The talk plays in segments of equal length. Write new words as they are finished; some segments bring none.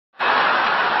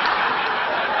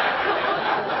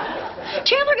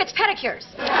Chandler gets pedicures.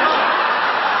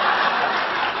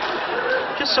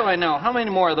 Just so I know, how many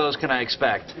more of those can I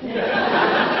expect? You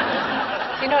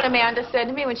know what Amanda said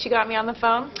to me when she got me on the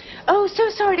phone? Oh, so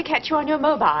sorry to catch you on your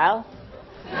mobile.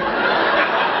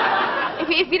 If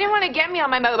you didn't want to get me on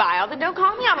my mobile, then don't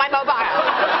call me on my mobile.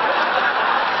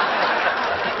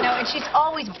 No, and she's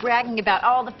always bragging about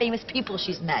all the famous people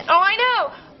she's met. Oh, I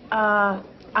know.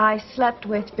 I slept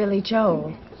with Billy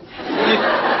Joel.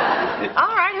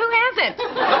 All right, who hasn't?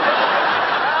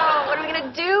 Oh, what are we going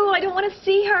to do? I don't want to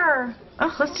see her.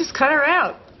 Oh, let's just cut her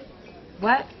out.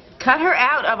 What? Cut her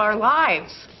out of our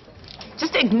lives.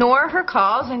 Just ignore her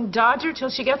calls and dodge her till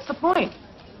she gets the point.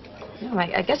 No,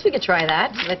 I guess we could try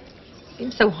that, but it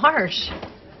seems so harsh.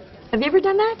 Have you ever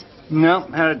done that? No,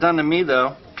 had it done to me,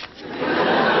 though.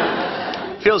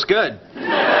 Feels good.